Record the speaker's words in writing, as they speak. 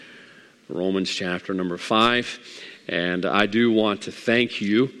Romans chapter number 5. And I do want to thank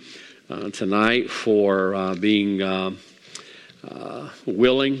you tonight for being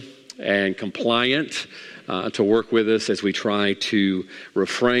willing and compliant to work with us as we try to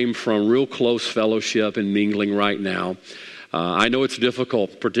refrain from real close fellowship and mingling right now. I know it's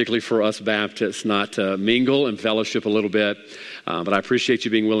difficult, particularly for us Baptists, not to mingle and fellowship a little bit, but I appreciate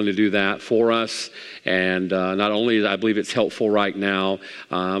you being willing to do that for us. And not only I believe it's helpful right now,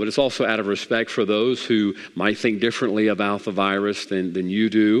 but it's also out of respect for those who might think differently about the virus than you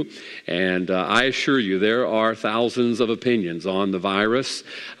do. And I assure you, there are thousands of opinions on the virus,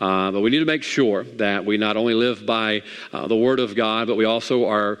 but we need to make sure that we not only live by the Word of God, but we also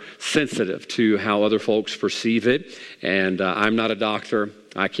are sensitive to how other folks perceive it. And I'm not a doctor.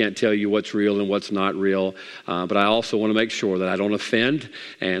 I can't tell you what's real and what's not real, but I also want to make sure that I don't offend,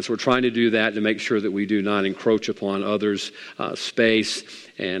 and so we're trying to do that to make sure that we do not encroach upon others' space.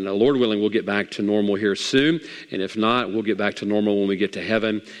 And Lord willing, we'll get back to normal here soon, and if not, we'll get back to normal when we get to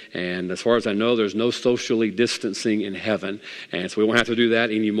heaven. And as far as I know, there's no socially distancing in heaven, and so we won't have to do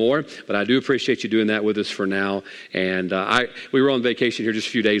that anymore, but I do appreciate you doing that with us for now. And we were on vacation here just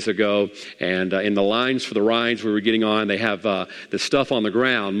a few days ago, and in the lines for the rides we were getting on, they have the stuff on the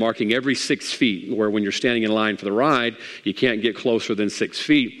ground marking every 6 feet, where when you're standing in line for the ride, you can't get closer than 6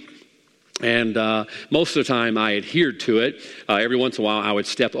 feet. And most of the time I adhered to it. Every once in a while I would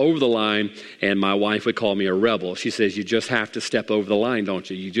step over the line, and my wife would call me a rebel. She says, you just have to step over the line, don't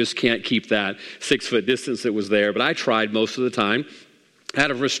you? You just can't keep that 6 foot distance that was there. But I tried most of the time, out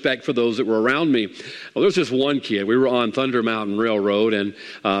of respect for those that were around me. Well, there was this one kid. We were on Thunder Mountain Railroad, and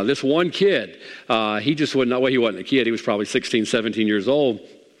this one kid, he just wouldn't know. Well, he wasn't a kid. He was probably 16, 17 years old.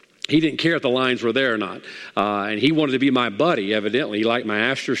 He didn't care if the lines were there or not. And he wanted to be my buddy, evidently. He liked my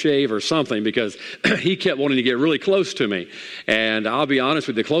aftershave or something, because he kept wanting to get really close to me. And I'll be honest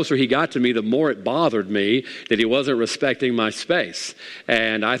with you, the closer he got to me, the more it bothered me that he wasn't respecting my space.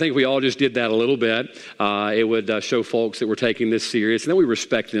 And I think we all just did that a little bit. It would show folks that we're taking this serious, and then we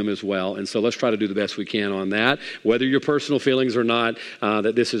respect them as well. And so let's try to do the best we can on that. Whether your personal feelings or not,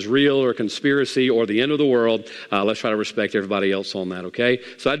 that this is real or conspiracy or the end of the world, let's try to respect everybody else on that, okay?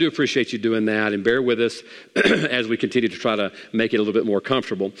 So I do appreciate you doing that, and bear with us as we continue to try to make it a little bit more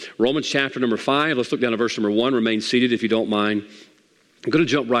comfortable. Romans chapter number 5, let's look down at verse number 1. Remain seated if you don't mind. I'm going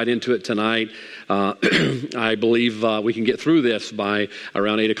to jump right into it tonight. I believe we can get through this by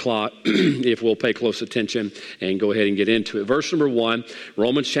around 8 o'clock if we'll pay close attention and go ahead and get into it. Verse number 1,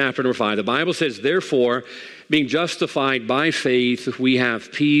 Romans chapter number 5. The Bible says, therefore, being justified by faith, we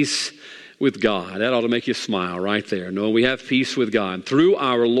have peace with God. That ought to make you smile right there. No, we have peace with God through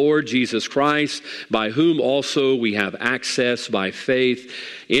our Lord Jesus Christ, by whom also we have access by faith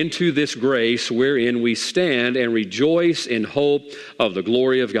into this grace wherein we stand and rejoice in hope of the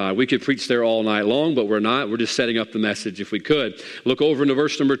glory of God. We could preach there all night long, but we're not. We're just setting up the message if we could. Look over into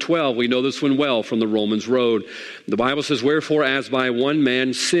verse number 12. We know this one well from the Romans road. The Bible says, wherefore as by one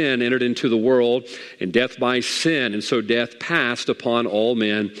man sin entered into the world, and death by sin, and so death passed upon all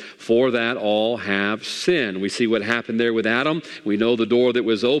men, for that all have sinned. We see what happened there with Adam. We know the door that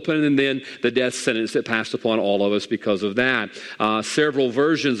was open, and then the death sentence that passed upon all of us because of that. Several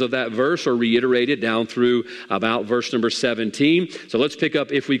versions of that verse are reiterated down through about verse number 17. So let's pick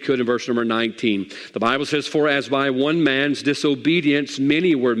up, if we could, in verse number 19. The Bible says, for as by one man's disobedience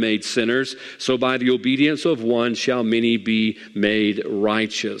many were made sinners, so by the obedience of one shall many be made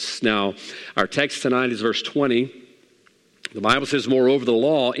righteous. Now, our text tonight is verse 20. The Bible says, moreover, the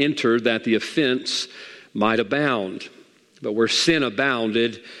law entered that the offense might abound. But where sin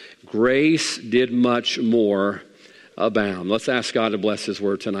abounded, grace did much more abound. Let's ask God to bless His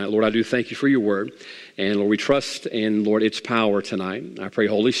word tonight. Lord, I do thank you for your word. And Lord, we trust in, Lord, its power tonight. I pray,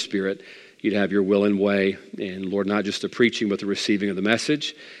 Holy Spirit, you'd have your will and way. And Lord, not just the preaching, but the receiving of the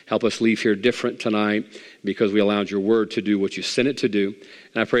message. Help us leave here different tonight, because we allowed your word to do what you sent it to do.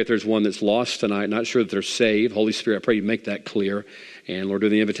 And I pray if there's one that's lost tonight, not sure that they're saved, Holy Spirit, I pray you make that clear. And Lord,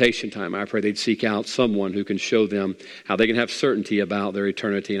 during the invitation time, I pray they'd seek out someone who can show them how they can have certainty about their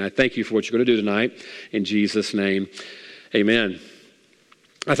eternity. And I thank you for what you're going to do tonight. In Jesus' name, amen.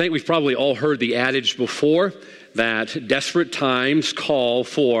 I think we've probably all heard the adage before that desperate times call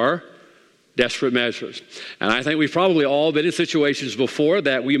for desperate measures. And I think we've probably all been in situations before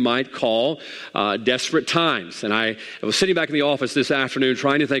that we might call desperate times. And I was sitting back in the office this afternoon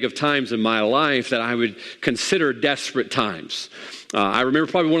trying to think of times in my life that I would consider desperate times. I remember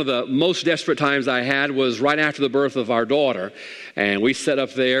probably one of the most desperate times I had was right after the birth of our daughter. And we sat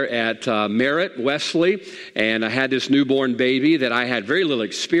up there at Merritt, Wesley, and I had this newborn baby that I had very little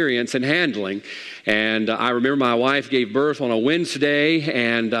experience in handling. And I remember my wife gave birth on a Wednesday,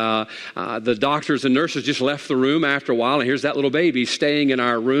 and the doctors and nurses just left the room after a while, and here's that little baby staying in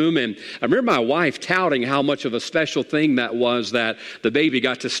our room. And I remember my wife touting how much of a special thing that was that the baby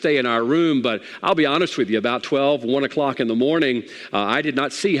got to stay in our room. But I'll be honest with you, about 1 o'clock in the morning, I did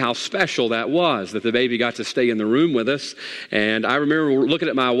not see how special that was, that the baby got to stay in the room with us. And I remember looking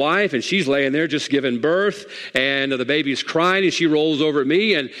at my wife, and she's laying there just giving birth, and the baby's crying, and she rolls over at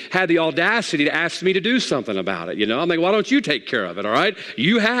me and had the audacity to ask me to do something about it. I'm like, why don't you take care of it, all right?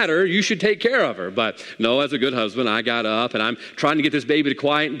 You had her, you should take care of her. But no, as a good husband, I got up, and I'm trying to get this baby to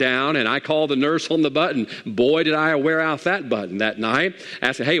quiet down, and I called the nurse on the button. Boy, did I wear out that button that night.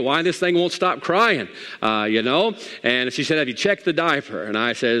 I said, hey, why this thing won't stop crying, And she said, have you checked the diaper? And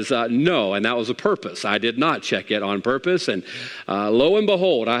I says, no, and that was a purpose. I did not check it on purpose, and lo and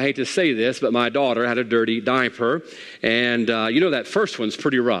behold, I hate to say this, but my daughter had a dirty diaper, and that first one's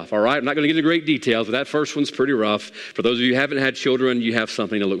pretty rough, all right? I'm not going to get into great details, but that first one's pretty rough. For those of you who haven't had children, you have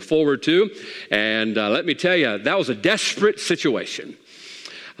something to look forward to, and let me tell you, that was a desperate situation.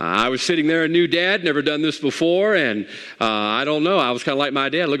 I was sitting there, a new dad, never done this before, and I don't know, I was kind of like my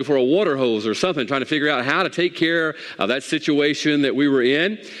dad, looking for a water hose or something, trying to figure out how to take care of that situation that we were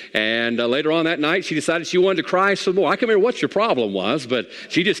in. And later on that night, she decided she wanted to cry some more. I can't remember what your problem was, but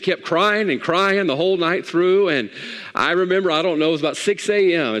she just kept crying and crying the whole night through. And I remember, I don't know, it was about 6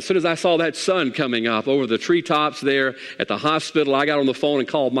 a.m. As soon as I saw that sun coming up over the treetops there at the hospital, I got on the phone and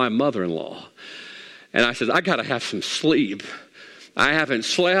called my mother-in-law. And I said, I got to have some sleep. I haven't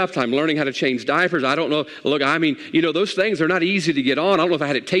slept. I'm learning how to change diapers. I don't know. Look, those things are not easy to get on. I don't know if I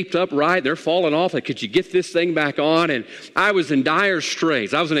had it taped up right. They're falling off. Like, could you get this thing back on? And I was in dire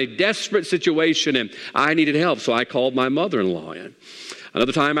straits. I was in a desperate situation, and I needed help. So I called my mother-in-law in.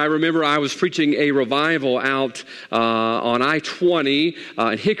 Another time, I remember I was preaching a revival out on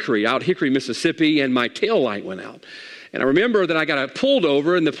I-20 in Hickory, Mississippi, and my tail light went out. And I remember that I got pulled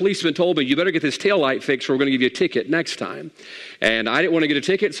over, and the policeman told me, you better get this taillight fixed or we're going to give you a ticket next time. And I didn't want to get a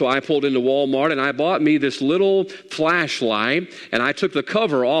ticket, so I pulled into Walmart, and I bought me this little flashlight, and I took the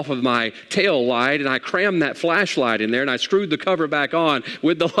cover off of my tail light, and I crammed that flashlight in there, and I screwed the cover back on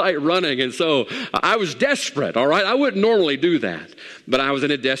with the light running. And so I was desperate, all right? I wouldn't normally do that, but I was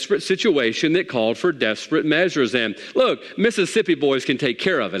in a desperate situation that called for desperate measures. And look, Mississippi boys can take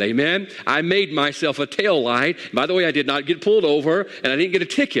care of it, amen? I made myself a tail light. By the way, I did not get pulled over, and I didn't get a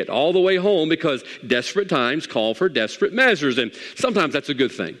ticket all the way home because desperate times call for desperate measures. And sometimes that's a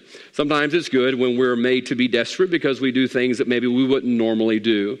good thing. Sometimes it's good when we're made to be desperate because we do things that maybe we wouldn't normally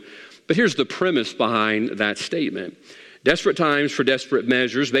do. But here's the premise behind that statement. Desperate times for desperate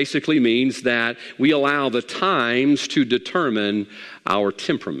measures basically means that we allow the times to determine our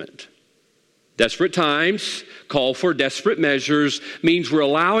temperament. Desperate times call for desperate measures means we're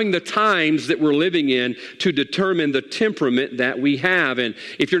allowing the times that we're living in to determine the temperament that we have. And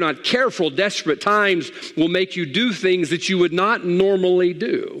if you're not careful, desperate times will make you do things that you would not normally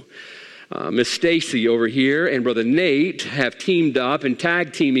do. Miss Stacy over here and Brother Nate have teamed up and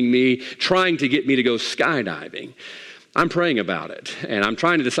tag teaming me, trying to get me to go skydiving. I'm praying about it, and I'm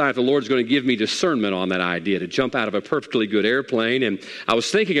trying to decide if the Lord's going to give me discernment on that idea to jump out of a perfectly good airplane. And I was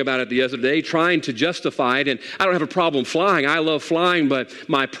thinking about it the other day, trying to justify it, and I don't have a problem flying. I love flying, but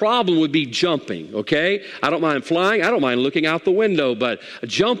my problem would be jumping, okay? I don't mind flying. I don't mind looking out the window, but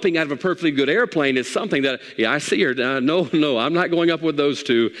jumping out of a perfectly good airplane is something that, I see her. No, I'm not going up with those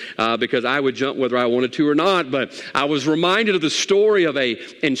two because I would jump whether I wanted to or not. But I was reminded of the story of a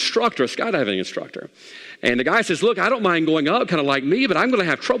skydiving instructor. And the guy says, look, I don't mind going up, kind of like me, but I'm going to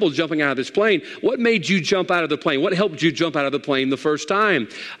have trouble jumping out of this plane. What made you jump out of the plane? What helped you jump out of the plane the first time?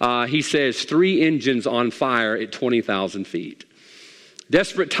 He says, 3 engines on fire at 20,000 feet.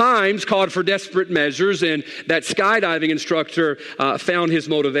 Desperate times called for desperate measures, and that skydiving instructor found his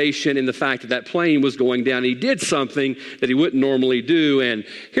motivation in the fact that that plane was going down. He did something that he wouldn't normally do, and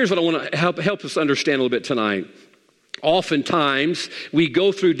here's what I want to help us understand a little bit tonight. Oftentimes, we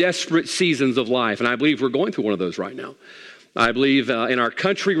go through desperate seasons of life, and I believe we're going through one of those right now. I believe in our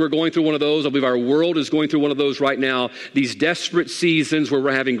country we're going through one of those. I believe our world is going through one of those right now. These desperate seasons where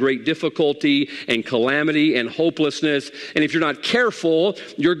we're having great difficulty and calamity and hopelessness. And if you're not careful,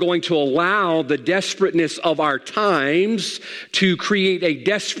 you're going to allow the desperateness of our times to create a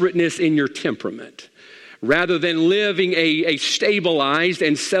desperateness in your temperament. Rather than living a stabilized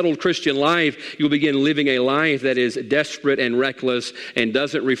and settled Christian life, you'll begin living a life that is desperate and reckless and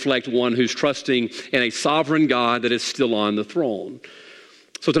doesn't reflect one who's trusting in a sovereign God that is still on the throne.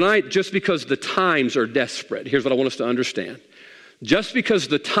 So tonight, just because the times are desperate, here's what I want us to understand. Just because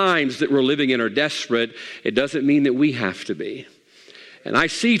the times that we're living in are desperate, it doesn't mean that we have to be. And I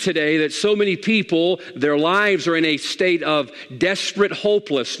see today that so many people, their lives are in a state of desperate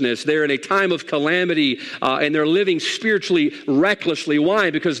hopelessness. They're in a time of calamity, and they're living spiritually recklessly.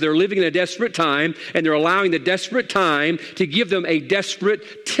 Why? Because they're living in a desperate time, and they're allowing the desperate time to give them a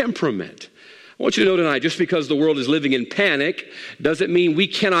desperate temperament. I want you to know tonight, just because the world is living in panic doesn't mean we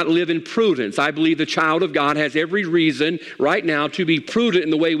cannot live in prudence. I believe the child of God has every reason right now to be prudent in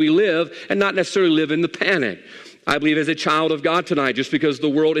the way we live and not necessarily live in the panic. I believe as a child of God tonight, just because the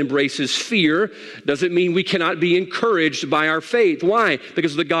world embraces fear doesn't mean we cannot be encouraged by our faith. Why?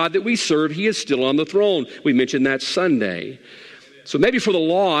 Because the God that we serve, He is still on the throne. We mentioned that Sunday. So maybe for the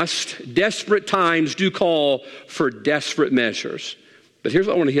lost, desperate times do call for desperate measures. But here's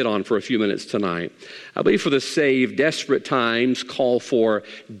what I want to hit on for a few minutes tonight. I believe for the saved, desperate times call for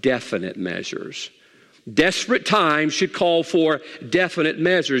definite measures. Desperate times should call for definite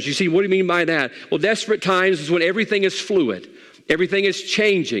measures. You see, what do you mean by that? Well, desperate times is when everything is fluid. Everything is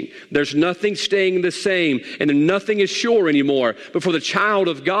changing. There's nothing staying the same, and then nothing is sure anymore. But for the child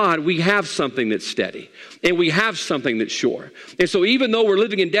of God, we have something that's steady, and we have something that's sure. And so even though we're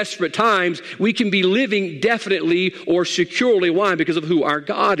living in desperate times, we can be living definitely or securely. Why? Because of who our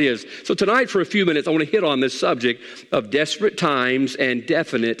God is. So tonight, for a few minutes, I want to hit on this subject of desperate times and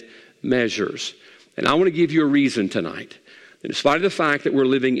definite measures. And I want to give you a reason tonight. And in spite of the fact that we're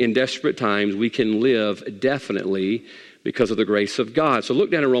living in desperate times, we can live definitely because of the grace of God. So look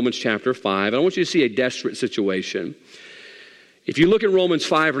down in Romans chapter 5. I want you to see a desperate situation. If you look at Romans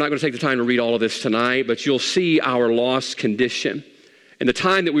 5, we're not going to take the time to read all of this tonight, but you'll see our lost condition and the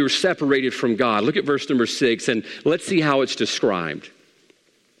time that we were separated from God. Look at verse number 6, and let's see how it's described.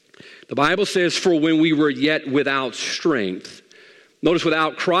 The Bible says, "For when we were yet without strength," notice,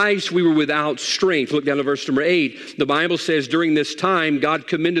 without Christ, we were without strength. Look down to verse number 8. The Bible says, "During this time, God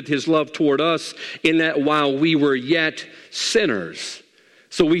commended His love toward us in that while we were yet sinners."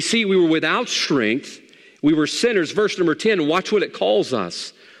 So we see we were without strength. We were sinners. Verse number 10, watch what it calls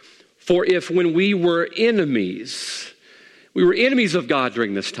us. "For if when we were enemies of God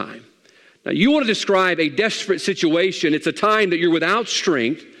during this time." Now, you want to describe a desperate situation. It's a time that you're without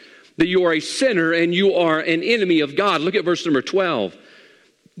strength, that you are a sinner and you are an enemy of God. Look at verse number 12.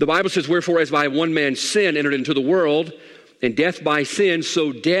 The Bible says, "Wherefore as by one man's sin entered into the world, and death by sin,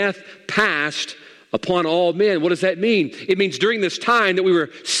 so death passed upon all men." What does that mean? It means during this time that we were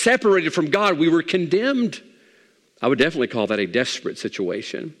separated from God, we were condemned. I would definitely call that a desperate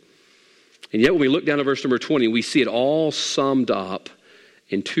situation. And yet when we look down at verse number 20, we see it all summed up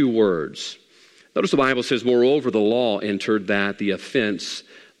in two words. Notice the Bible says, "Moreover, the law entered that the offense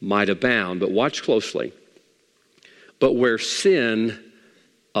might abound." But watch closely. "But where sin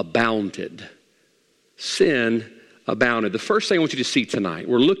abounded," sin abounded. The first thing I want you to see tonight,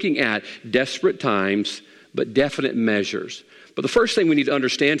 we're looking at desperate times, but definite measures. But the first thing we need to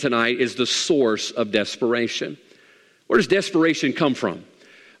understand tonight is the source of desperation. Where does desperation come from?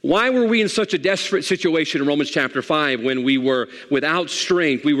 Why were we in such a desperate situation in Romans chapter 5 when we were without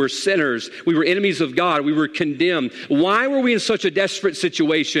strength, we were sinners, we were enemies of God, we were condemned? Why were we in such a desperate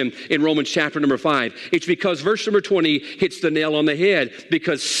situation in Romans chapter number 5? It's because verse number 20 hits the nail on the head,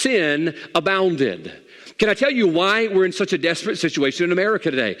 because sin abounded. Can I tell you why we're in such a desperate situation in America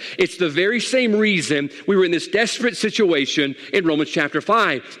today? It's the very same reason we were in this desperate situation in Romans chapter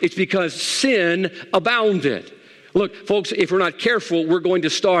 5. It's because sin abounded. Look, folks, if we're not careful, we're going to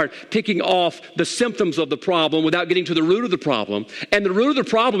start picking off the symptoms of the problem without getting to the root of the problem. And the root of the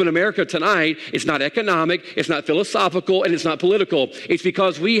problem in America tonight is not economic, it's not philosophical, and it's not political. It's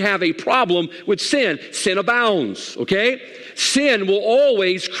because we have a problem with sin. Sin abounds, okay? Sin will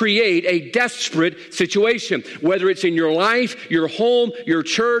always create a desperate situation, whether it's in your life, your home, your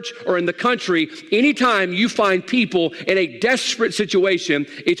church, or in the country. Anytime you find people in a desperate situation,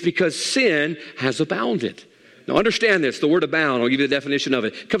 it's because sin has abounded. Now understand this, the word abound, I'll give you the definition of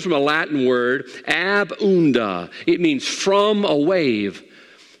it. It comes from a Latin word, abunda. It means from a wave.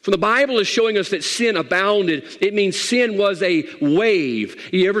 When the Bible is showing us that sin abounded, it means sin was a wave.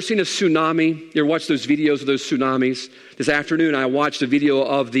 You ever seen a tsunami? You ever watched those videos of those tsunamis? This afternoon I watched a video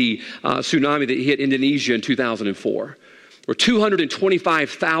of the tsunami that hit Indonesia in 2004, where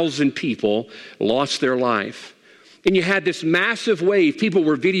 225,000 people lost their life. And you had this massive wave. People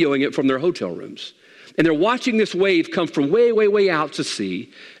were videoing it from their hotel rooms. And they're watching this wave come from way, way, way out to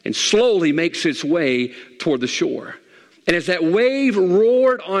sea and slowly makes its way toward the shore. And as that wave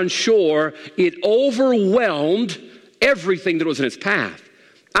roared on shore, it overwhelmed everything that was in its path.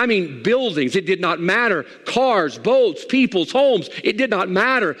 I mean, buildings, it did not matter. Cars, boats, people's homes, it did not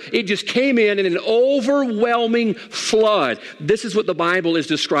matter. It just came in an overwhelming flood. This is what the Bible is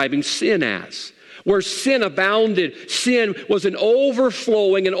describing sin as. Where sin abounded, sin was an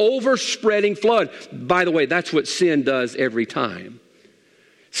overflowing and overspreading flood. By the way, that's what sin does every time.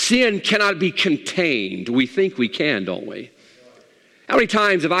 Sin cannot be contained. We think we can, don't we? How many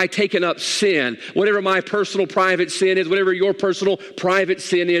times have I taken up sin, whatever my personal private sin is, whatever your personal private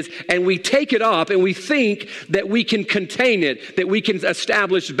sin is, and we take it up and we think that we can contain it, that we can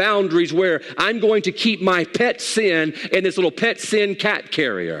establish boundaries where I'm going to keep my pet sin in this little pet sin cat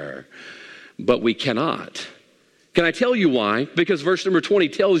carrier. But we cannot. Can I tell you why? Because verse number 20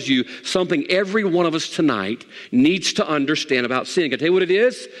 tells you something every one of us tonight needs to understand about sin. Can I tell you what it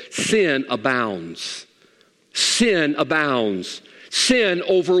is? Sin abounds. Sin abounds. Sin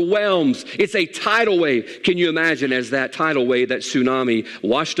overwhelms. It's a tidal wave. Can you imagine as that tidal wave, that tsunami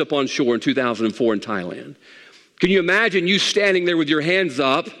washed up on shore in 2004 in Thailand? Can you imagine you standing there with your hands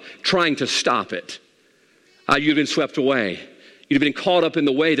up trying to stop it? You'd been swept away. You'd have been caught up in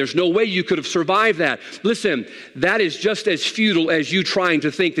the way. There's no way you could have survived that. Listen, that is just as futile as you trying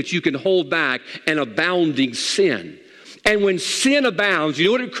to think that you can hold back an abounding sin. And when sin abounds, you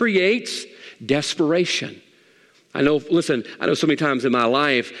know what it creates? Desperation. I know so many times in my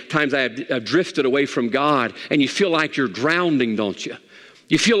life, times I have drifted away from God, and you feel like you're drowning, don't you?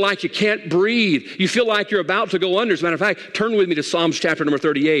 You feel like you can't breathe. You feel like you're about to go under. As a matter of fact, turn with me to Psalms chapter number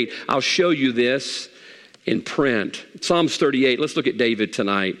 38. I'll show you this in print. Psalms 38. Let's look at David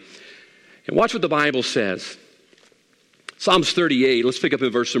tonight. And watch what the Bible says. Psalms 38. Let's pick up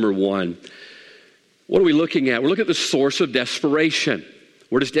in verse number 1. What are we looking at? We're looking at the source of desperation.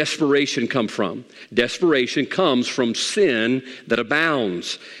 Where does desperation come from? Desperation comes from sin that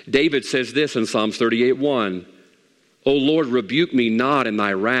abounds. David says this in Psalms 38:1. O Lord, rebuke me not in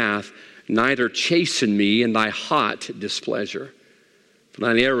thy wrath, neither chasten me in thy hot displeasure. For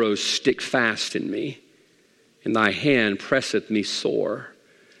thine arrows stick fast in me, and thy hand presseth me sore.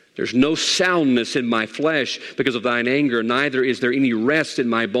 There's no soundness in my flesh because of thine anger, neither is there any rest in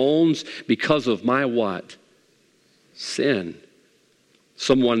my bones because of my what? Sin.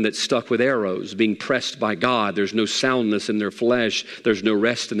 Someone that's stuck with arrows, being pressed by God. There's no soundness in their flesh. There's no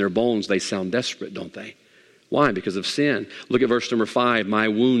rest in their bones. They sound desperate, don't they? Why? Because of sin. Look at verse number 5. My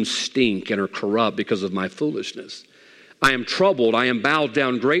wounds stink and are corrupt because of my foolishness. I am troubled. I am bowed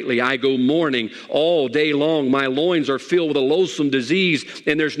down greatly. I go mourning all day long. My loins are filled with a loathsome disease,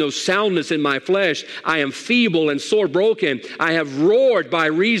 and there's no soundness in my flesh. I am feeble and sore broken. I have roared by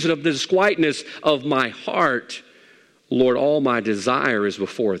reason of the disquietness of my heart. Lord, all my desire is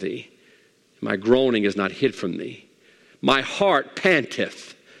before thee. My groaning is not hid from thee. My heart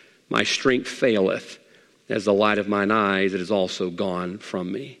panteth, my strength faileth. As the light of mine eyes, it is also gone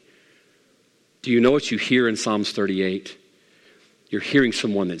from me. Do you know what you hear in Psalms 38? You're hearing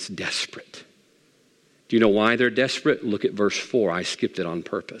someone that's desperate. Do you know why they're desperate? Look at verse 4. I skipped it on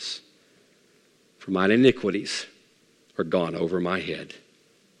purpose. For mine iniquities are gone over my head.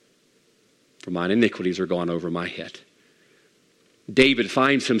 For mine iniquities are gone over my head. David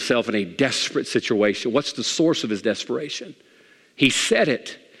finds himself in a desperate situation. What's the source of his desperation? He said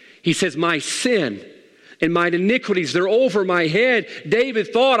it. He says, my sin and mine iniquities, they're over my head.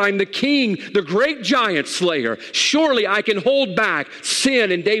 David thought, I'm the king, the great giant slayer. Surely I can hold back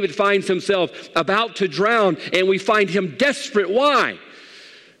sin. And David finds himself about to drown, and we find him desperate. Why?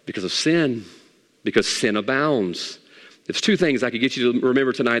 Because of sin. Because sin abounds. There's two things I could get you to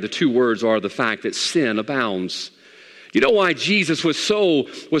remember tonight. The two words are the fact that sin abounds. You know why Jesus was so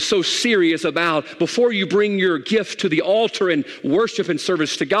serious about, before you bring your gift to the altar and worship and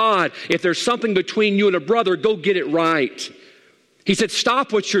service to God, if there's something between you and a brother, go get it right. He said,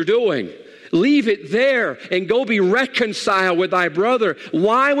 stop what you're doing. Leave it there and go be reconciled with thy brother.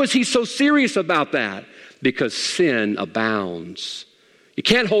 Why was he so serious about that? Because sin abounds. You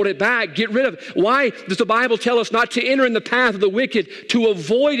can't hold it back. Get rid of it. Why does the Bible tell us not to enter in the path of the wicked, to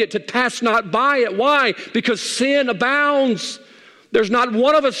avoid it, to pass not by it? Why? Because sin abounds. There's not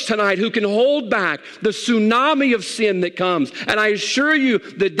one of us tonight who can hold back the tsunami of sin that comes. And I assure you,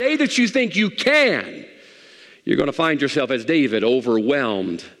 the day that you think you can, you're going to find yourself as David,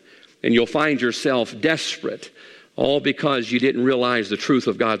 overwhelmed. And you'll find yourself desperate. All because you didn't realize the truth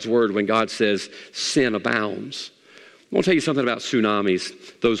of God's word when God says sin abounds. I want to tell you something about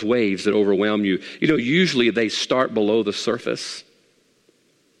tsunamis, those waves that overwhelm you. You know, usually they start below the surface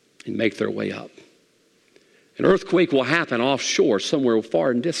and make their way up. An earthquake will happen offshore somewhere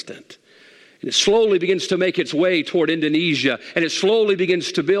far and distant. And it slowly begins to make its way toward Indonesia, and it slowly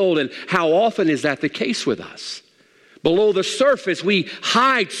begins to build. And how often is that the case with us? Below the surface, we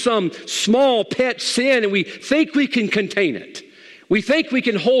hide some small pet sin, and we think we can contain it. We think we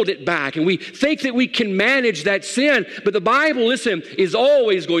can hold it back, and we think that we can manage that sin. But the Bible, listen, is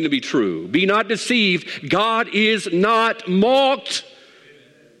always going to be true. Be not deceived. God is not mocked.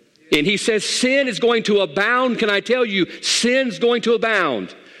 And he says sin is going to abound. Can I tell you, sin's going to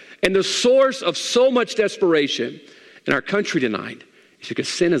abound. And the source of so much desperation in our country tonight is because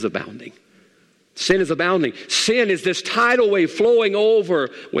sin is abounding. Sin is abounding. Sin is this tidal wave flowing over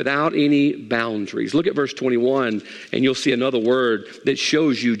without any boundaries. Look at verse 21, and you'll see another word that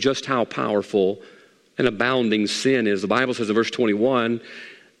shows you just how powerful and abounding sin is. The Bible says in verse 21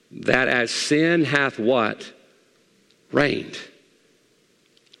 that as sin hath what? Reigned.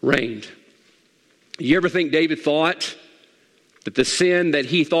 Reigned. You ever think David thought that the sin that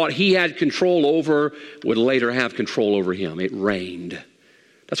he thought he had control over would later have control over him? It reigned.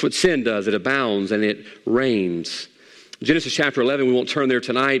 That's what sin does. It abounds and it reigns. Genesis chapter 11, we won't turn there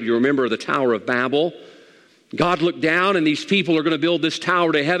tonight. You remember the Tower of Babel. God looked down and these people are going to build this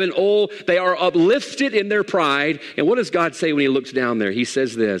tower to heaven. Oh, they are uplifted in their pride. And what does God say when he looks down there? He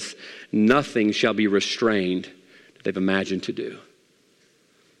says this, nothing shall be restrained that they've imagined to do.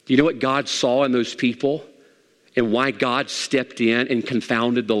 Do you know what God saw in those people and why God stepped in and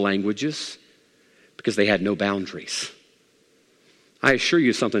confounded the languages? Because they had no boundaries. I assure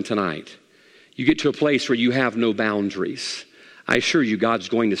you something tonight. You get to a place where you have no boundaries. I assure you God's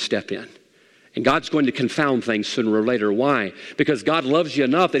going to step in. And God's going to confound things sooner or later. Why? Because God loves you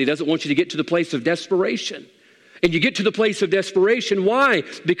enough that he doesn't want you to get to the place of desperation. And you get to the place of desperation. Why?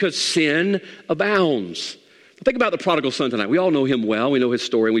 Because sin abounds. Think about the prodigal son tonight. We all know him well. We know his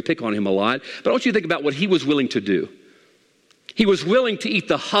story and we pick on him a lot. But I want you to think about what he was willing to do. He was willing to eat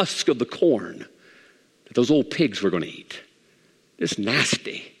the husk of the corn that those old pigs were going to eat. It's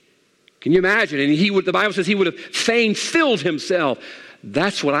nasty. Can you imagine? And the Bible says he would have fain filled himself.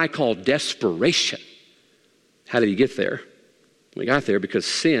 That's what I call desperation. How did he get there? We got there because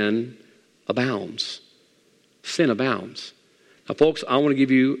sin abounds. Sin abounds. Now, folks, I want to give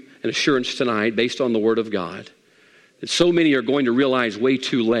you an assurance tonight based on the Word of God that so many are going to realize way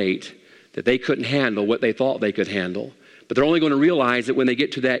too late that they couldn't handle what they thought they could handle. But they're only going to realize that when they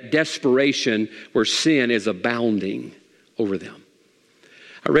get to that desperation where sin is abounding over them.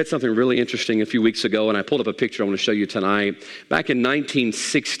 I read something really interesting a few weeks ago, and I pulled up a picture I want to show you tonight. Back in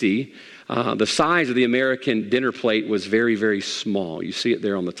 1960, the size of the American dinner plate was very, very small. You see it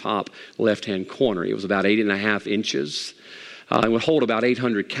there on the top left-hand corner. It was about 8.5 inches. It would hold about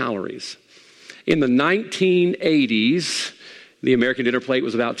 800 calories. In the 1980s, the American dinner plate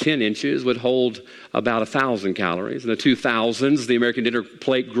was about 10 inches, would hold about 1,000 calories. In the 2000s, the American dinner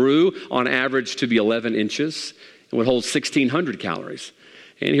plate grew on average to be 11 inches and would hold 1,600 calories.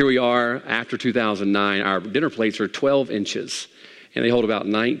 And here we are after 2009. Our dinner plates are 12 inches, and they hold about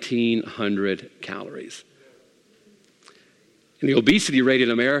 1,900 calories. And the obesity rate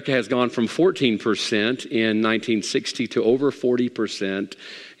in America has gone from 14% in 1960 to over 40%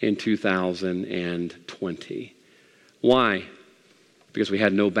 in 2020. Why? Because we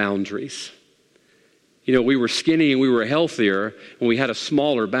had no boundaries. You know, we were skinny and we were healthier when we had a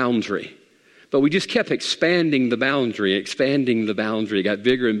smaller boundary. But we just kept expanding the boundary. It got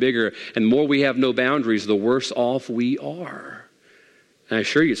bigger and bigger. And the more we have no boundaries, the worse off we are. And I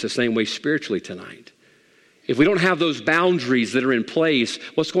assure you it's the same way spiritually tonight. If we don't have those boundaries that are in place,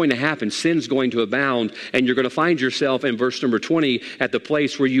 what's going to happen? Sin's going to abound, and you're going to find yourself in verse number 20 at the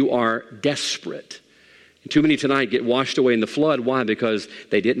place where you are desperate. And too many tonight get washed away in the flood. Why? Because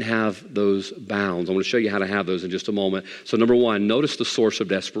they didn't have those bounds. I'm going to show you how to have those in just a moment. So number one, notice the source of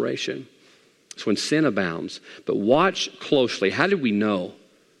desperation. It's when sin abounds. But watch closely. How did we know?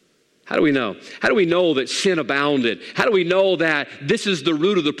 How do we know? How do we know that sin abounded? How do we know that this is the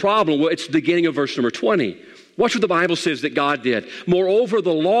root of the problem? Well, it's the beginning of verse number 20. Watch what the Bible says that God did. Moreover,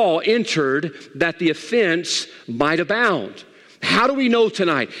 the law entered that the offense might abound. How do we know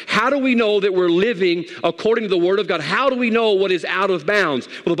tonight? How do we know that we're living according to the Word of God? How do we know what is out of bounds?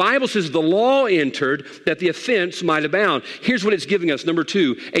 Well, the Bible says the law entered that the offense might abound. Here's what it's giving us. Number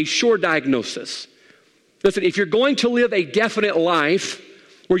two, a sure diagnosis. Listen, if you're going to live a definite life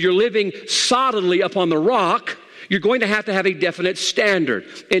where you're living solidly upon the rock, you're going to have a definite standard.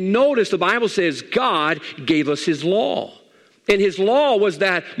 And notice the Bible says God gave us His law. And His law was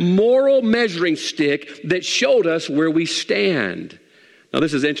that moral measuring stick that showed us where we stand. Now,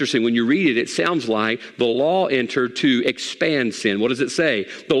 this is interesting. When you read it, it sounds like the law entered to expand sin. What does it say?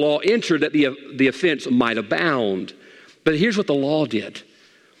 The law entered that the offense might abound. But here's what the law did.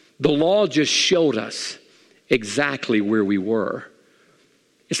 The law just showed us exactly where we were.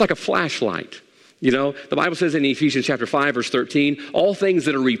 It's like a flashlight. You know, the Bible says in Ephesians chapter 5, verse 13, all things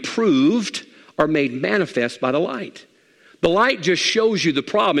that are reproved are made manifest by the light. The light just shows you the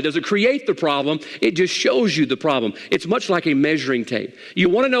problem. It doesn't create the problem. It just shows you the problem. It's much like a measuring tape. You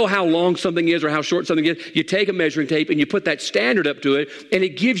want to know how long something is or how short something is, you take a measuring tape and you put that standard up to it, and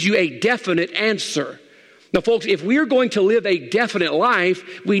it gives you a definite answer. Now, folks, if we're going to live a definite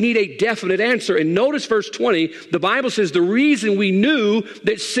life, we need a definite answer. And notice verse 20, the Bible says the reason we knew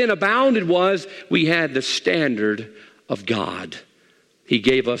that sin abounded was we had the standard of God. He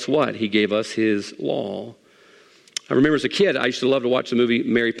gave us what? He gave us his law. I remember as a kid, I used to love to watch the movie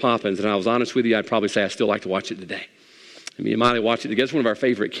Mary Poppins, and I was honest with you, I'd probably say I still like to watch it today. I mean, Imani watched it together. It's one of our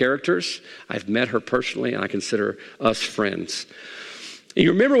favorite characters. I've met her personally, and I consider us friends. And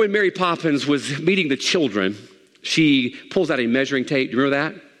you remember when Mary Poppins was meeting the children, she pulls out a measuring tape. Do you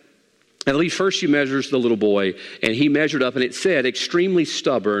remember that? At least first she measures the little boy, and he measured up, and it said, extremely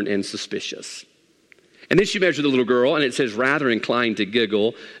stubborn and suspicious. And then she measured the little girl, and it says, rather inclined to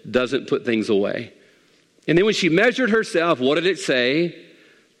giggle, doesn't put things away. And then when she measured herself, what did it say?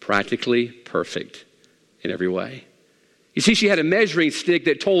 Practically perfect in every way. You see, she had a measuring stick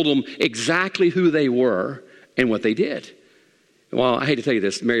that told them exactly who they were and what they did. Well, I hate to tell you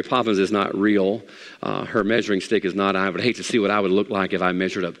this, Mary Poppins is not real. Her measuring stick is not. I would hate to see what I would look like if I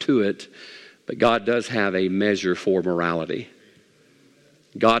measured up to it. But God does have a measure for morality.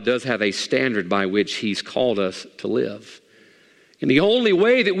 God does have a standard by which he's called us to live. And the only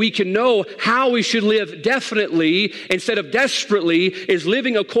way that we can know how we should live definitely instead of desperately is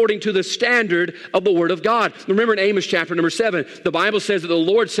living according to the standard of the Word of God. Remember in Amos chapter number 7, the Bible says that the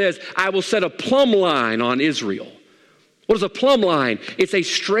Lord says, I will set a plumb line on Israel. What is a plumb line? It's a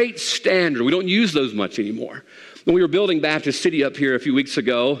straight standard. We don't use those much anymore. When we were building Baptist City up here a few weeks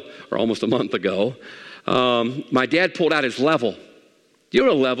ago, or almost a month ago, my dad pulled out his level. Do you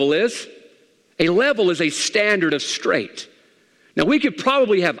know what a level is? A level is a standard of straight. Now, we could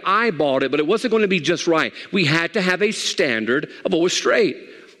probably have eyeballed it, but it wasn't going to be just right. We had to have a standard of what was straight.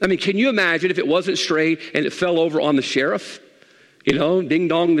 I mean, can you imagine if it wasn't straight and it fell over on the sheriff? You know, ding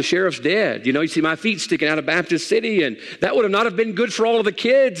dong, the sheriff's dead. You know, you see my feet sticking out of Baptist City, and that would have not have been good for all of the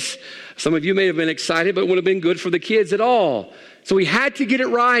kids. Some of you may have been excited, but it wouldn't have been good for the kids at all. So we had to get it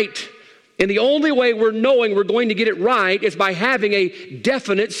right. And the only way we're knowing we're going to get it right is by having a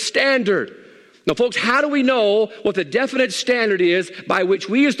definite standard. Now, folks, how do we know what the definite standard is by which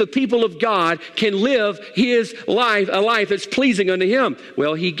we as the people of God can live his life, a life that's pleasing unto him?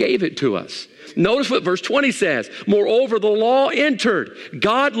 Well, he gave it to us. Notice what verse 20 says. Moreover, the law entered.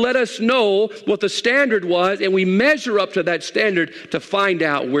 God let us know what the standard was, and we measure up to that standard to find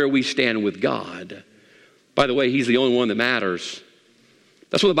out where we stand with God. By the way, he's the only one that matters.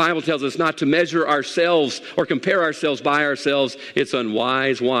 That's what the Bible tells us, not to measure ourselves or compare ourselves by ourselves. It's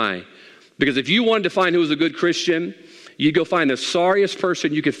unwise. Why? Because if you wanted to find who was a good Christian, you'd go find the sorriest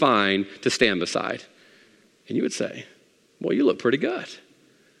person you could find to stand beside. And you would say, well, you look pretty good.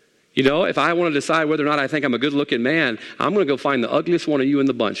 You know, if I want to decide whether or not I think I'm a good-looking man, I'm going to go find the ugliest one of you in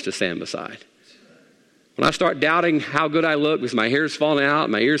the bunch to stand beside. When I start doubting how good I look because my hair's falling out,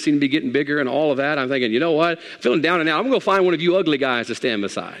 my ears seem to be getting bigger and all of that, I'm thinking, you know what? Feeling down and out, I'm going to go find one of you ugly guys to stand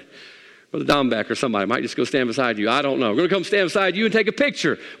beside. Brother Dombeck or somebody might just go stand beside you. I don't know. We're going to come stand beside you and take a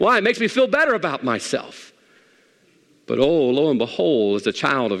picture. Why? It makes me feel better about myself. But oh, lo and behold, as a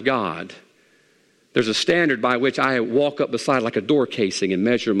child of God, there's a standard by which I walk up beside like a door casing and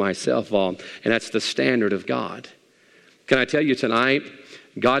measure myself on, and that's the standard of God. Can I tell you tonight,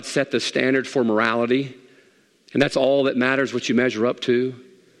 God set the standard for morality, and that's all that matters, what you measure up to.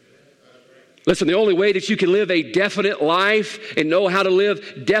 Listen, the only way that you can live a definite life and know how to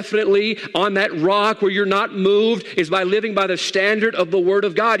live definitely on that rock where you're not moved is by living by the standard of the Word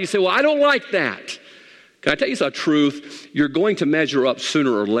of God. You say, well, I don't like that. Can I tell you the truth? You're going to measure up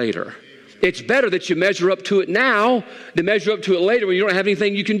sooner or later. It's better that you measure up to it now than measure up to it later when you don't have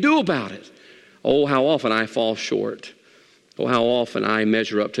anything you can do about it. Oh, how often I fall short. Oh, how often I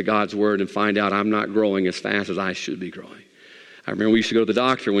measure up to God's Word and find out I'm not growing as fast as I should be growing. I remember we used to go to the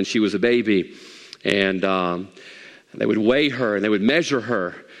doctor when she was a baby, and they would weigh her and they would measure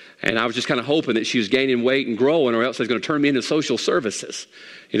her. And I was just kind of hoping that she was gaining weight and growing, or else they was going to turn me into social services.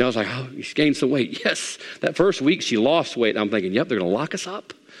 You know, I was like, oh, she's gained some weight. Yes. That first week she lost weight. And I'm thinking, yep, they're going to lock us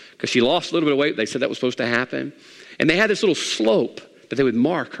up. Because she lost a little bit of weight. They said that was supposed to happen. And they had this little slope that they would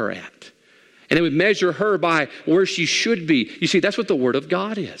mark her at. And they would measure her by where she should be. You see, that's what the Word of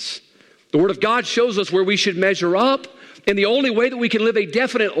God is. The Word of God shows us where we should measure up. And the only way that we can live a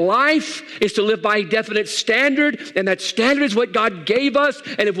definite life is to live by a definite standard. And that standard is what God gave us.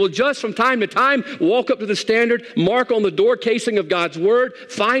 And if we'll just from time to time walk up to the standard, mark on the door casing of God's Word,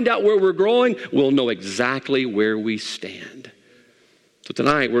 find out where we're growing, we'll know exactly where we stand. So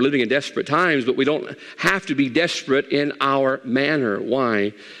tonight we're living in desperate times, but we don't have to be desperate in our manner.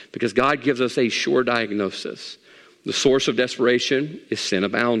 Why? Because God gives us a sure diagnosis. The source of desperation is sin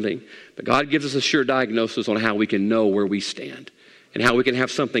abounding. But God gives us a sure diagnosis on how we can know where we stand and how we can have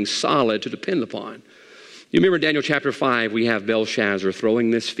something solid to depend upon. You remember Daniel chapter 5, we have Belshazzar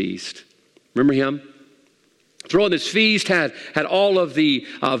throwing this feast. Remember him? Throwing this feast, had all of the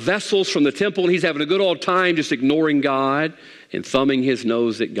vessels from the temple, and he's having a good old time just ignoring God and thumbing his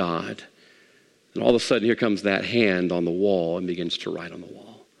nose at God. And all of a sudden, here comes that hand on the wall and begins to write on the wall.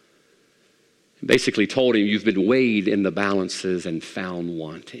 Basically told him, you've been weighed in the balances and found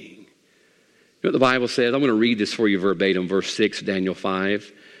wanting. You know what the Bible says? I'm going to read this for you verbatim, verse 6, Daniel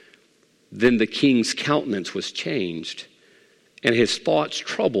 5. Then the king's countenance was changed, and his thoughts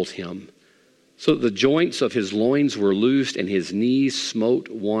troubled him, so that the joints of his loins were loosed, and his knees smote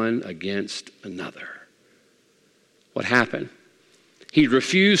one against another. What happened? He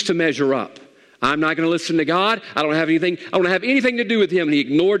refused to measure up. I'm not going to listen to God. I don't have anything to do with him. And he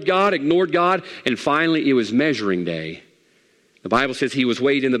ignored God, and finally it was measuring day. The Bible says he was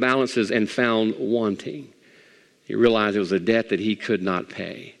weighed in the balances and found wanting. He realized it was a debt that he could not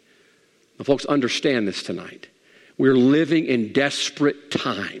pay. Now, folks, understand this tonight. We're living in desperate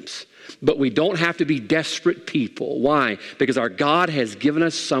times, but we don't have to be desperate people. Why? Because our God has given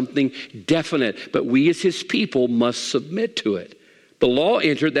us something definite, but we as his people must submit to it. The law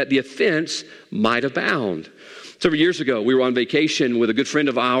entered that the offense might abound. Several years ago, we were on vacation with a good friend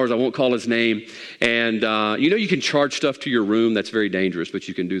of ours. I won't call his name. And you can charge stuff to your room. That's very dangerous, but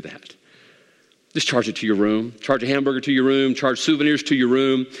you can do that. Just charge it to your room. Charge a hamburger to your room. Charge souvenirs to your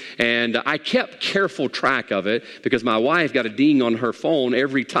room. And I kept careful track of it because my wife got a ding on her phone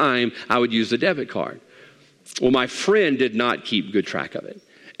every time I would use the debit card. Well, my friend did not keep good track of it.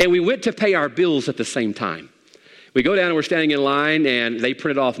 And we went to pay our bills at the same time. We go down and we're standing in line, and they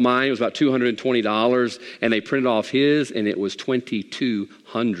printed off mine. It was about $220, and they printed off his, and it was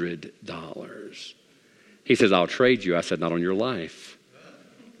 $2,200. He says, I'll trade you. I said, not on your life.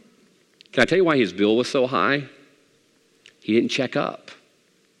 Can I tell you why his bill was so high? He didn't check up.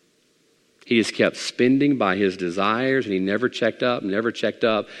 He just kept spending by his desires, and he never checked up.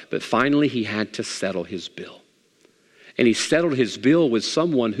 But finally, he had to settle his bill. And he settled his bill with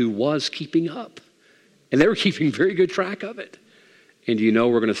someone who was keeping up. And they were keeping very good track of it. And do you know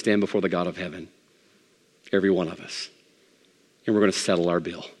we're going to stand before the God of heaven? Every one of us. And we're going to settle our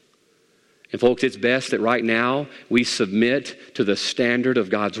bill. And folks, it's best that right now we submit to the standard of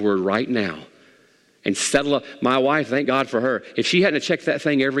God's word right now. And settle up. My wife, thank God for her. If she hadn't checked that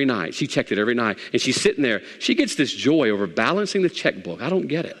thing every night, she checked it every night. And she's sitting there. She gets this joy over balancing the checkbook. I don't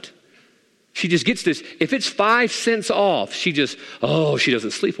get it. She just gets this. If it's 5 cents off, she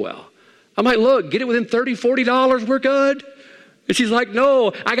doesn't sleep well. I'm like, look, get it within $30, $40, we're good. And she's like,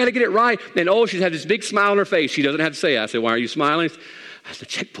 no, I got to get it right. And she's had this big smile on her face. She doesn't have to say it. I said, why are you smiling? I said, the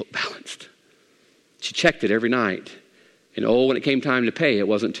checkbook balanced. She checked it every night. And when it came time to pay, it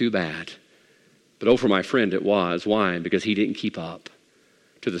wasn't too bad. But for my friend, it was. Why? Because he didn't keep up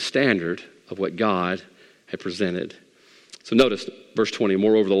to the standard of what God had presented. So notice verse 20,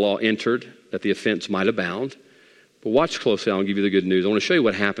 moreover, the law entered that the offense might abound. But watch closely, I'll give you the good news. I want to show you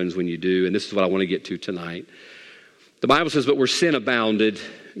what happens when you do, and this is what I want to get to tonight. The Bible says, but where sin abounded,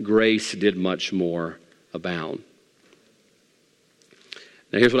 grace did much more abound.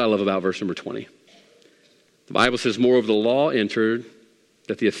 Now here's what I love about verse number 20. The Bible says, moreover, the law entered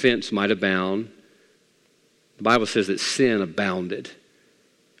that the offense might abound. The Bible says that sin abounded.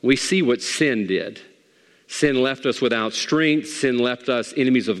 We see what sin did. Sin left us without strength. Sin left us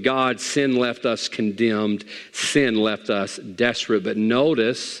enemies of God. Sin left us condemned. Sin left us desperate. But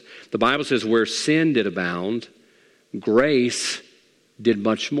notice, the Bible says where sin did abound, grace did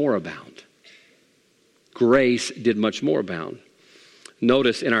much more abound. Grace did much more abound.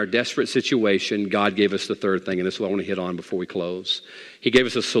 Notice in our desperate situation, God gave us the third thing, and this is what I want to hit on before we close. He gave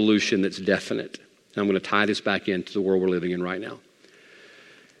us a solution that's definite. And I'm going to tie this back into the world we're living in right now.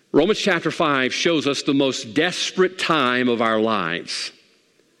 Romans chapter 5 shows us the most desperate time of our lives.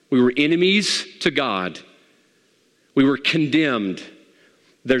 We were enemies to God. We were condemned.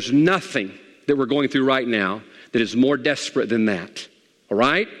 There's nothing that we're going through right now that is more desperate than that. All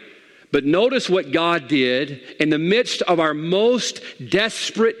right? But notice what God did in the midst of our most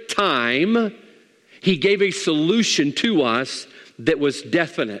desperate time. He gave a solution to us that was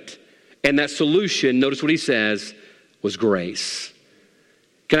definite. And that solution, notice what he says, was grace.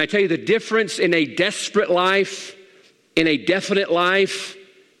 Can I tell you the difference in a desperate life, in a definite life,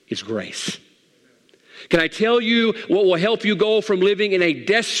 is grace. Can I tell you what will help you go from living in a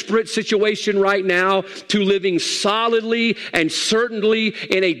desperate situation right now to living solidly and certainly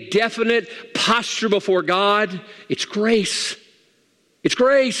in a definite posture before God? It's grace. It's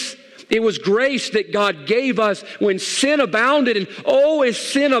grace. It was grace that God gave us when sin abounded. And oh, is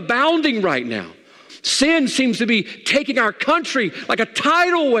sin abounding right now? Sin seems to be taking our country like a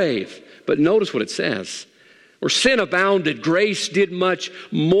tidal wave. But notice what it says. Where sin abounded, grace did much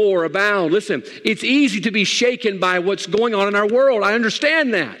more abound. Listen, it's easy to be shaken by what's going on in our world. I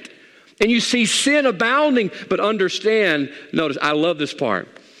understand that. And you see sin abounding, but understand, notice, I love this part.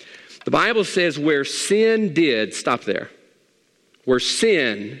 The Bible says where sin did, stop there. Where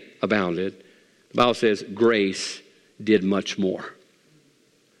sin abounded, the Bible says grace did much more.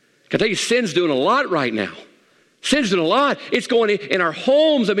 Can I tell you, sin's doing a lot right now. Sin's doing a lot. It's going in our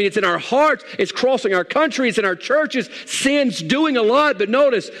homes. I mean, it's in our hearts. It's crossing our country. It's in our churches. Sin's doing a lot. But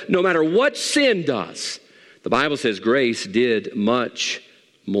notice, no matter what sin does, the Bible says grace did much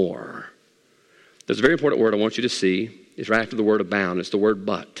more. There's a very important word I want you to see. It's right after the word abound. It's the word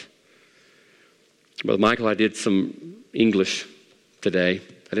but. Brother Michael, I did some English today.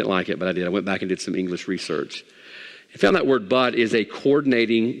 I didn't like it, but I did. I went back and did some English research. I found that word but is a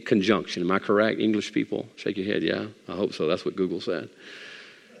coordinating conjunction. Am I correct, English people? Shake your head, yeah? I hope so. That's what Google said.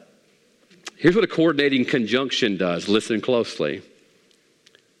 Here's what a coordinating conjunction does. Listen closely.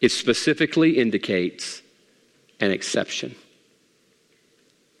 It specifically indicates an exception.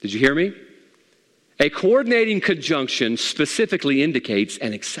 Did you hear me? A coordinating conjunction specifically indicates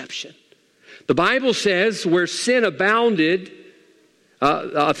an exception. The Bible says where sin abounded,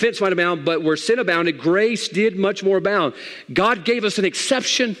 offense might abound, but where sin abounded, grace did much more abound. God gave us an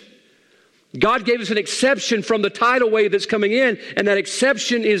exception. God gave us an exception from the tidal wave that's coming in, and that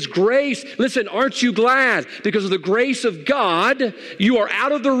exception is grace. Listen, aren't you glad? Because of the grace of God, you are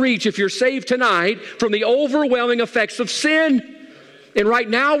out of the reach, if you're saved tonight, from the overwhelming effects of sin. And right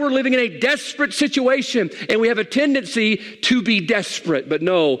now we're living in a desperate situation, and we have a tendency to be desperate. But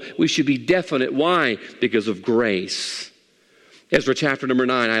no, we should be definite. Why? Because of grace. Ezra chapter number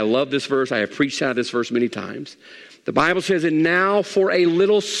 9. I love this verse. I have preached out of this verse many times. The Bible says, and now for a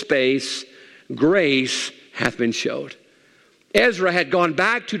little space, grace hath been showed. Ezra had gone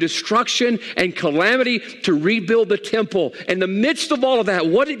back to destruction and calamity to rebuild the temple. In the midst of all of that,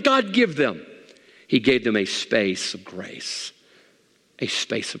 what did God give them? He gave them a space of grace. A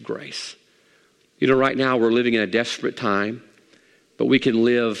space of grace. You know, right now we're living in a desperate time, but we can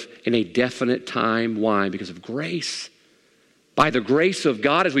live in a definite time. Why? Because of grace. By the grace of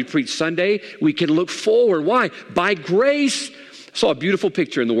God, as we preach Sunday, we can look forward. Why? By grace. I saw a beautiful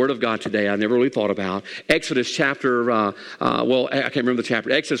picture in the Word of God today I never really thought about. Exodus chapter, I can't remember the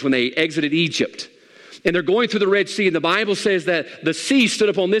chapter. Exodus, when they exited Egypt. And they're going through the Red Sea, and the Bible says that the sea stood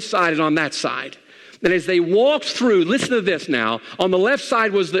up on this side and on that side. And as they walked through, listen to this now, on the left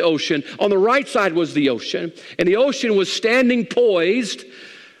side was the ocean, on the right side was the ocean, and the ocean was standing poised,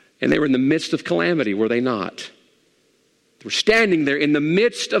 and they were in the midst of calamity, were they not? They were standing there in the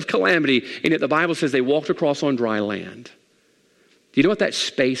midst of calamity, and yet the Bible says they walked across on dry land. Do you know what that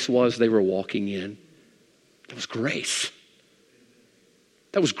space was they were walking in? That was grace.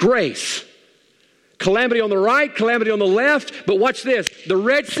 That was grace. Calamity on the right, calamity on the left. But watch this. The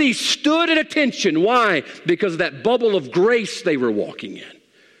Red Sea stood at attention. Why? Because of that bubble of grace they were walking in.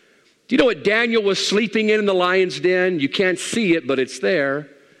 Do you know what Daniel was sleeping in the lion's den? You can't see it, but it's there.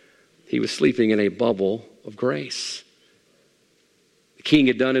 He was sleeping in a bubble of grace. The king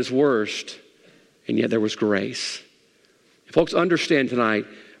had done his worst, and yet there was grace. Folks, understand tonight,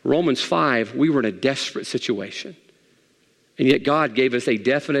 Romans 5, we were in a desperate situation. And yet God gave us a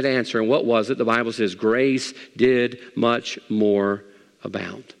definite answer. And what was it? The Bible says grace did much more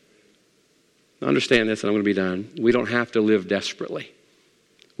abound. Now understand this, and I'm going to be done. We don't have to live desperately.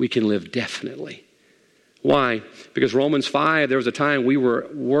 We can live definitely. Why? Because Romans 5, there was a time we were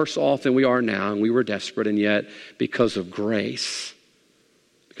worse off than we are now, and we were desperate, and yet because of grace,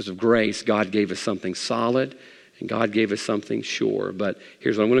 God gave us something solid, and God gave us something sure. But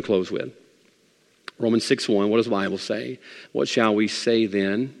here's what I'm going to close with. Romans 6:1, what does the Bible say? What shall we say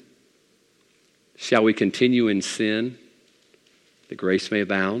then? Shall we continue in sin that grace may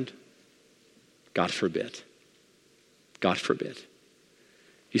abound? God forbid. God forbid.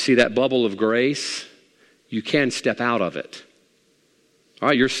 You see that bubble of grace? You can step out of it. All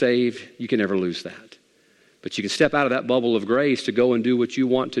right, you're saved. You can never lose that. But you can step out of that bubble of grace to go and do what you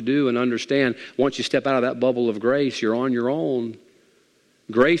want to do and understand once you step out of that bubble of grace, you're on your own.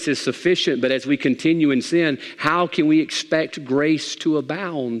 Grace is sufficient, but as we continue in sin, how can we expect grace to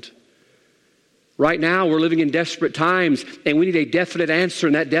abound? Right now, we're living in desperate times, and we need a definite answer,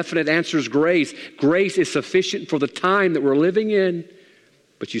 and that definite answer is grace. Grace is sufficient for the time that we're living in.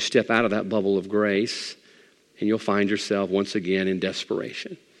 But you step out of that bubble of grace, and you'll find yourself once again in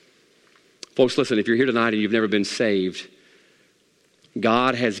desperation. Folks, listen, if you're here tonight and you've never been saved,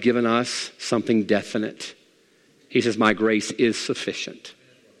 God has given us something definite. He says, my grace is sufficient.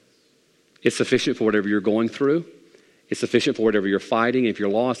 It's sufficient for whatever you're going through. It's sufficient for whatever you're fighting. If you're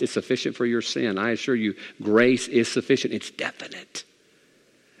lost, it's sufficient for your sin. I assure you, grace is sufficient. It's definite.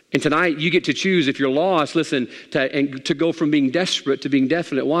 And tonight, you get to choose, if you're lost, listen, to go from being desperate to being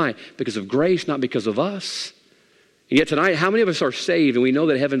definite. Why? Because of grace, not because of us. And yet tonight, how many of us are saved and we know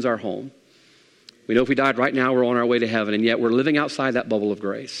that heaven's our home? We know if we died right now, we're on our way to heaven, and yet we're living outside that bubble of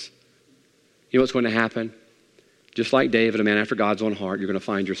grace. You know what's going to happen? Just like David, a man after God's own heart, you're going to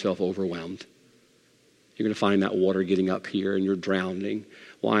find yourself overwhelmed. You're going to find that water getting up here and you're drowning.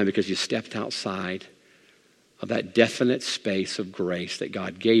 Why? Because you stepped outside of that definite space of grace that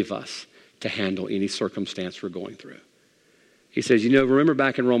God gave us to handle any circumstance we're going through. He says, remember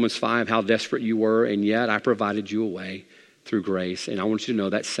back in Romans 5 how desperate you were, and yet I provided you a way through grace. And I want you to know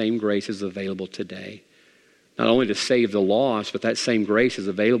that same grace is available today. Not only to save the lost, but that same grace is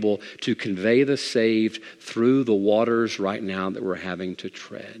available to convey the saved through the waters right now that we're having to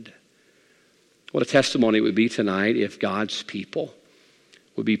tread. What a testimony it would be tonight if God's people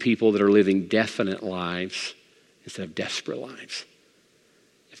would be people that are living definite lives instead of desperate lives.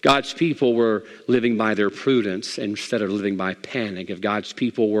 If God's people were living by their prudence instead of living by panic. If God's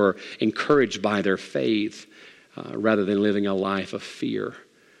people were encouraged by their faith rather than living a life of fear.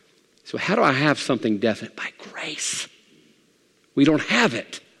 So how do I have something definite? By grace. We don't have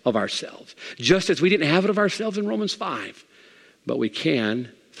it of ourselves. Just as we didn't have it of ourselves in Romans 5. But we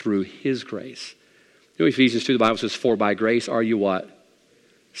can through his grace. Ephesians 2, the Bible says, for by grace are you what?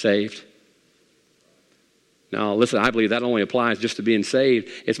 Saved. Now, listen, I believe that only applies just to being saved.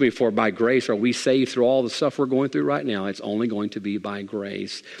 It's me for by grace are we saved through all the stuff we're going through right now. It's only going to be by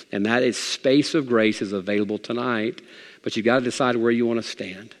grace. And that is space of grace is available tonight. But you've got to decide where you want to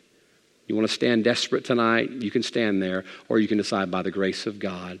stand. You want to stand desperate tonight, you can stand there. Or you can decide by the grace of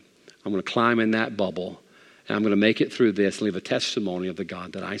God, I'm going to climb in that bubble. And I'm going to make it through this and leave a testimony of the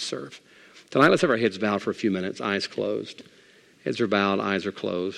God that I serve. Tonight, let's have our heads bowed for a few minutes, eyes closed. Heads are bowed, eyes are closed.